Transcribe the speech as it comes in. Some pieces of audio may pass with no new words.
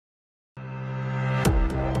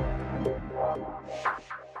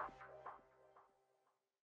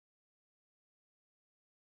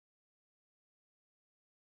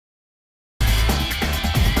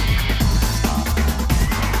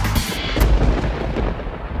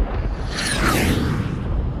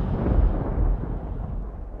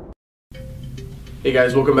Hey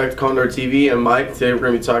guys, welcome back to Condor TV. I'm Mike. Today we're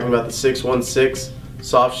going to be talking about the 616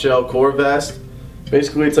 Softshell Core Vest.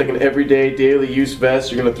 Basically, it's like an everyday, daily use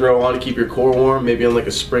vest you're going to throw on to keep your core warm, maybe on like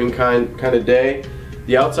a spring kind of day.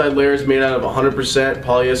 The outside layer is made out of 100%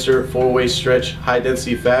 polyester 4-way stretch high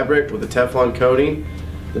density fabric with a Teflon coating.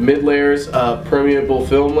 The mid layer is a permeable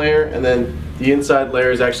film layer, and then the inside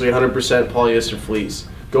layer is actually 100% polyester fleece.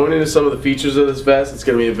 Going into some of the features of this vest, it's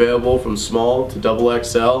going to be available from small to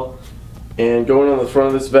XXL. And going on the front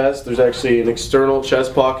of this vest, there's actually an external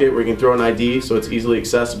chest pocket where you can throw an ID so it's easily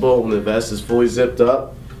accessible when the vest is fully zipped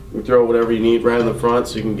up. You can throw whatever you need right in the front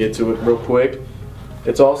so you can get to it real quick.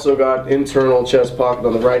 It's also got internal chest pocket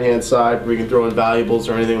on the right hand side where you can throw in valuables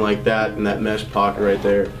or anything like that in that mesh pocket right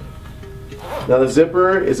there. Now the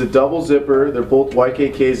zipper is a double zipper. They're both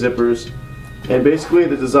YKK zippers. And basically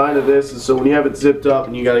the design of this is so when you have it zipped up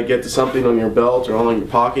and you got to get to something on your belt or on your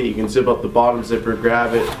pocket, you can zip up the bottom zipper,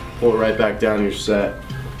 grab it, pull it right back down, and you're set.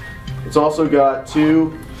 It's also got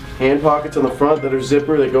two hand pockets on the front that are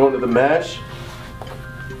zipper that go into the mesh.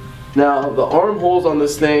 Now the armholes on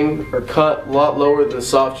this thing are cut a lot lower than the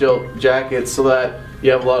Softshell jackets so that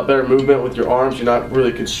you have a lot better movement with your arms, you're not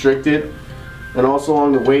really constricted. And also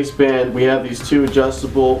along the waistband we have these two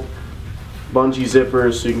adjustable bungee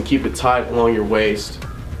zippers so you can keep it tight along your waist.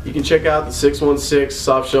 You can check out the 616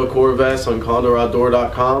 Softshell Core Vest on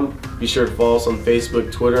CondorOutdoor.com. Be sure to follow us on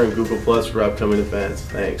Facebook, Twitter, and Google Plus for upcoming events.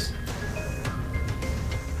 Thanks.